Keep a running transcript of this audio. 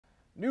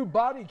New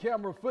body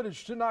camera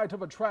footage tonight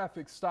of a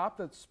traffic stop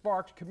that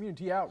sparked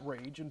community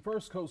outrage, and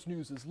First Coast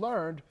News has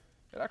learned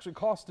it actually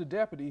cost a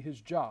deputy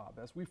his job.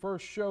 As we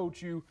first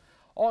showed you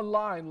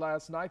online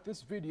last night,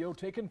 this video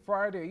taken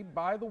Friday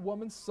by the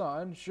woman's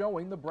son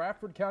showing the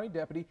Bradford County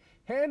deputy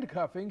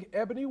handcuffing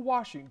Ebony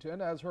Washington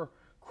as her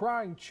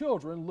crying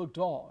children looked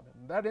on.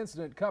 And that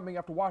incident coming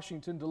after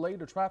Washington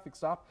delayed a traffic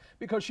stop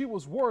because she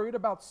was worried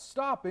about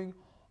stopping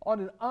on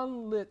an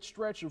unlit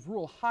stretch of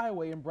rural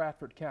highway in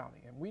Bradford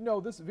County. And we know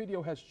this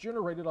video has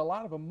generated a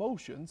lot of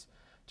emotions.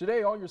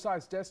 Today, On Your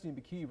Side's Destiny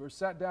McKeever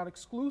sat down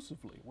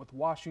exclusively with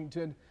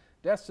Washington.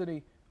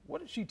 Destiny, what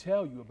did she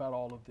tell you about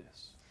all of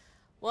this?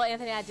 Well,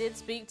 Anthony, I did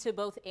speak to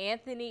both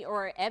Ebony,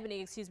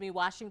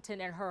 Washington,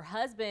 and her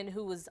husband,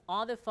 who was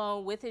on the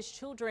phone with his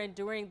children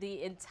during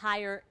the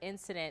entire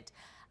incident.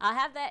 I'll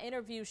have that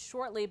interview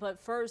shortly, but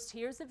first,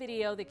 here's the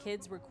video the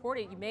kids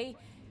recorded.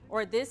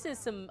 This is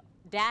some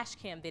dash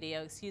cam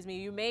video,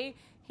 You may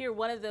hear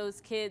one of those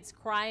kids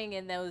crying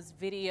in those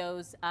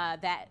videos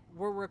that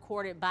were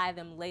recorded by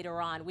them later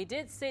on. We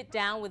did sit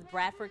down with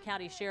Bradford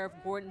County Sheriff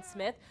Gordon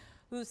Smith,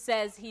 who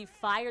says he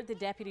fired the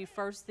deputy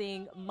first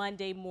thing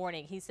Monday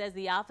morning. He says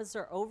the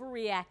officer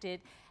overreacted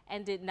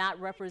and did not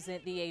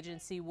represent the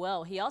agency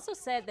well. He also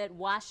said that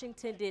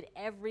Washington did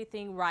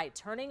everything right,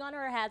 turning on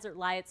her hazard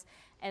lights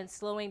and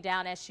slowing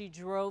down as she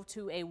drove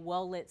to a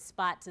well-lit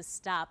spot to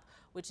stop,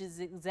 which is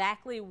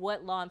exactly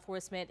what law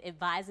enforcement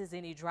advises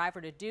any driver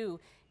to do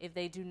if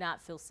they do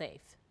not feel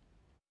safe.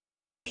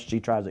 She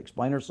tries to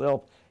explain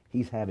herself.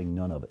 He's having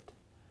none of it.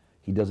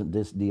 He doesn't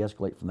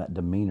de-escalate from that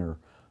demeanor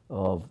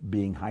of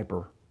being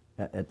hyper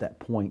at that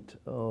point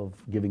of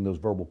giving those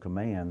verbal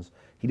commands.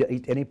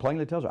 And he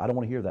plainly tells her, I don't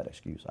want to hear that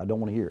excuse. I don't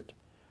want to hear it.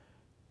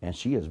 And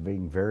she is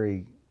being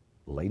very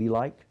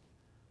ladylike,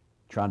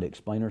 trying to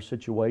explain her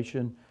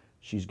situation.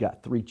 She's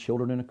got 3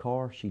 children in a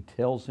car. She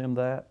tells him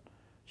that.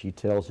 She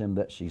tells him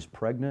that she's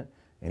pregnant,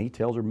 and he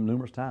tells her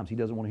numerous times he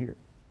doesn't want to hear it.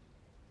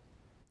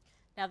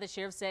 Now, the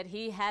sheriff said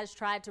he has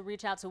tried to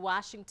reach out to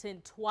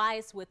Washington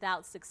twice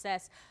without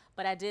success,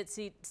 but I did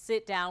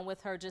sit down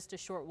with her just a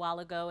short while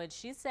ago, and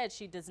she said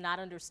she does not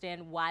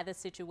understand why the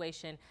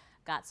situation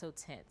got so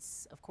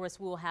tense. Of course,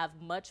 we'll have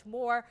much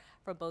more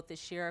from both the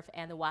sheriff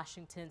and the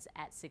Washingtons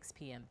at 6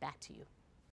 p.m. Back to you.